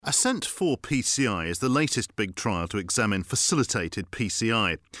ASSENT 4 PCI is the latest big trial to examine facilitated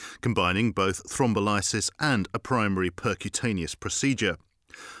PCI, combining both thrombolysis and a primary percutaneous procedure.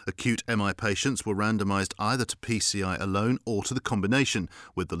 Acute MI patients were randomised either to PCI alone or to the combination,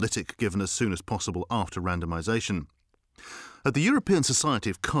 with the lytic given as soon as possible after randomisation. At the European Society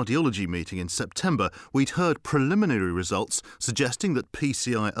of Cardiology meeting in September, we'd heard preliminary results suggesting that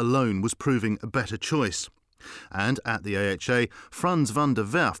PCI alone was proving a better choice. And at the AHA, Frans van der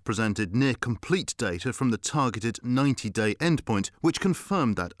Werf presented near-complete data from the targeted 90-day endpoint, which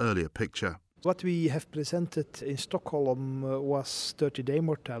confirmed that earlier picture. What we have presented in Stockholm was 30-day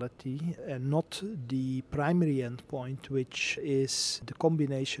mortality and not the primary endpoint, which is the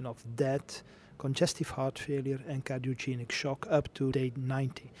combination of death, congestive heart failure and cardiogenic shock up to day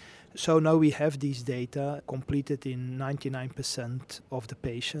 90. So now we have these data completed in 99% of the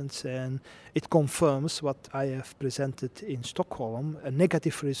patients, and it confirms what I have presented in Stockholm, a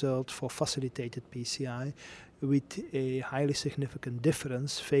negative result for facilitated PCI with a highly significant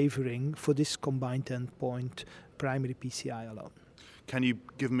difference favoring, for this combined endpoint, primary PCI alone. Can you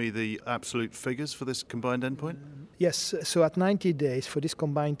give me the absolute figures for this combined endpoint? Yes, so at 90 days for this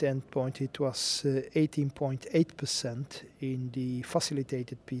combined endpoint it was 18.8% in the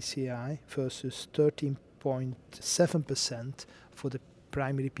facilitated PCI versus 13.7% for the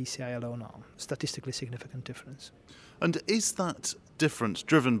primary PCI alone arm. Statistically significant difference. And is that difference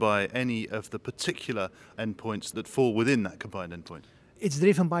driven by any of the particular endpoints that fall within that combined endpoint? It's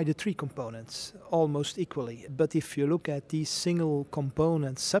driven by the three components almost equally. But if you look at these single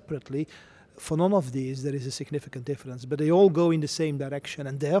components separately, for none of these there is a significant difference. But they all go in the same direction,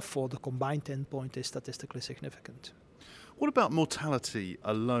 and therefore the combined endpoint is statistically significant. What about mortality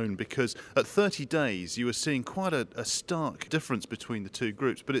alone? Because at 30 days you were seeing quite a stark difference between the two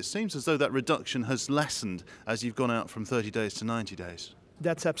groups, but it seems as though that reduction has lessened as you've gone out from 30 days to 90 days.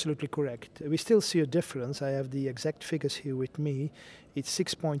 That's absolutely correct. We still see a difference. I have the exact figures here with me. It's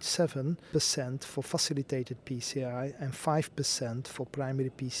 6.7% for facilitated PCI and 5% for primary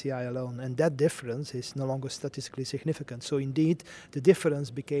PCI alone. And that difference is no longer statistically significant. So indeed, the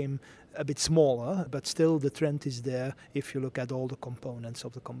difference became a bit smaller, but still the trend is there if you look at all the components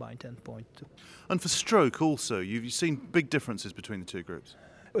of the combined endpoint. And for stroke also, you've seen big differences between the two groups.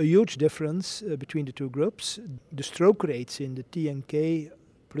 A huge difference between the two groups. The stroke rates in the TNK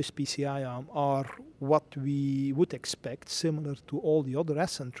plus PCI arm are what we would expect, similar to all the other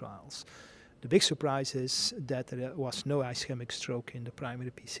ASSENT trials. The big surprise is that there was no ischemic stroke in the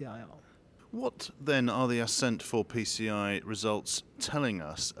primary PCI arm. What then are the ASSENT 4 PCI results telling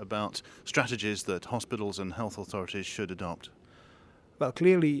us about strategies that hospitals and health authorities should adopt? Well,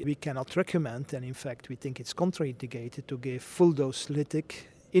 clearly we cannot recommend, and in fact we think it's contraindicated, to give full-dose lytic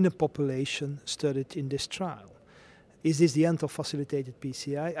in a population studied in this trial. Is this the end of facilitated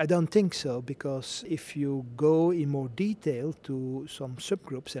PCI? I don't think so, because if you go in more detail to some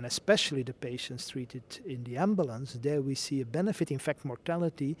subgroups, and especially the patients treated in the ambulance, there we see a benefit. In fact,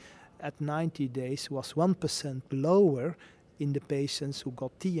 mortality at 90 days was 1% lower in the patients who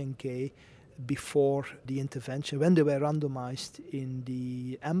got TNK before the intervention, when they were randomized in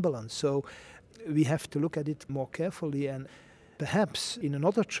the ambulance. So we have to look at it more carefully, and perhaps in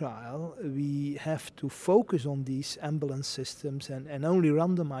another trial we have to focus on these ambulance systems and only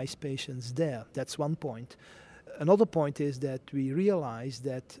randomize patients there. That's one point. Another point is that we realized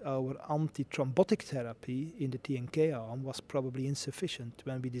that our antithrombotic therapy in the TNK arm was probably insufficient.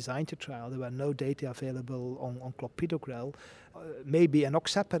 When we designed the trial, there were no data available on clopidogrel. Maybe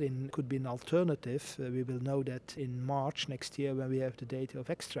enoxaparin could be an alternative. We will know that in March next year when we have the data of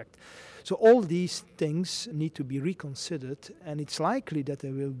extract. So all these things need to be reconsidered, and it's likely that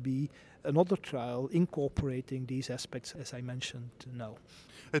there will be another trial incorporating these aspects, as I mentioned now.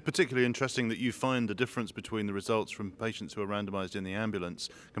 It's particularly interesting that you find the difference between the results from patients who are randomised in the ambulance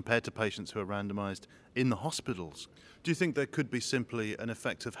compared to patients who are randomised in the hospitals. Do you think there could be simply an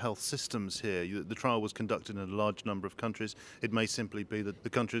effect of health systems here? The trial was conducted in a large number of countries. It may simply be that the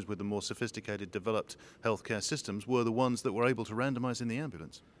countries with the more sophisticated, developed healthcare systems were the ones that were able to randomise in the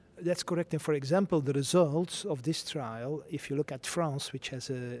ambulance. That's correct. And for example, the results of this trial, if you look at France, which has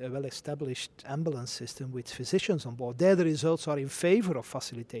a well-established ambulance system with physicians on board, there the results are in favor of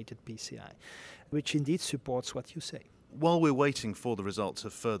facilitated PCI, which indeed supports what you say. While we're waiting for the results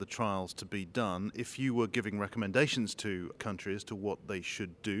of further trials to be done, if you were giving recommendations to countries to what they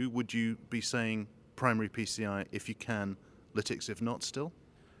should do, would you be saying primary PCI if you can, lytics if not still?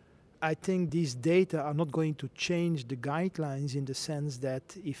 I think these data are not going to change the guidelines in the sense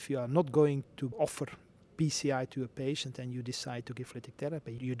that if you are not going to offer PCI to a patient and you decide to give lytic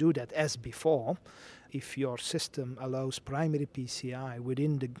therapy, you do that as before. If your system allows primary PCI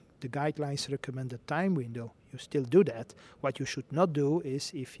within the guidelines recommended time window, you still do that. What you should not do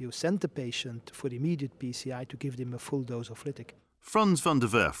is, if you send the patient for immediate PCI, to give them a full dose of lytic. Frans van der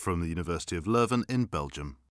Werf from the University of Leuven in Belgium.